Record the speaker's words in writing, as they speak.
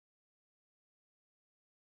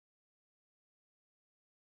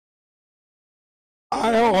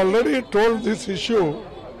I have already told this issue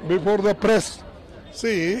before the press.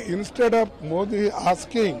 See, instead of Modi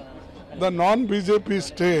asking the non-BJP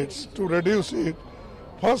states to reduce it,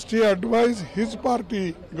 first he advised his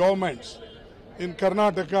party governments in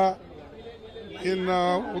Karnataka, in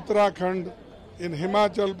Uttarakhand, in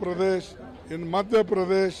Himachal Pradesh, in Madhya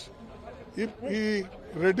Pradesh. If he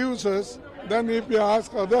reduces, then if he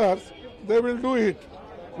asks others, they will do it.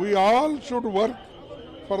 We all should work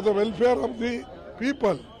for the welfare of the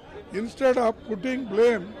people instead of putting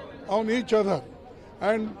blame on each other.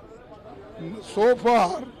 And so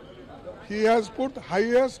far, he has put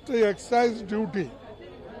highest excise duty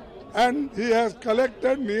and he has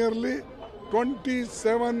collected nearly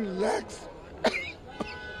 27 lakhs.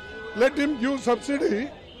 Let him give subsidy.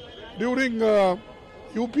 During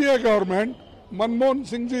UPA government, Manmohan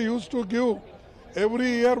Singh used to give every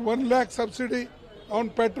year 1 lakh subsidy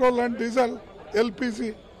on petrol and diesel,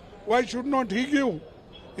 LPG. Why should not he give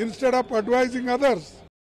instead of advising others?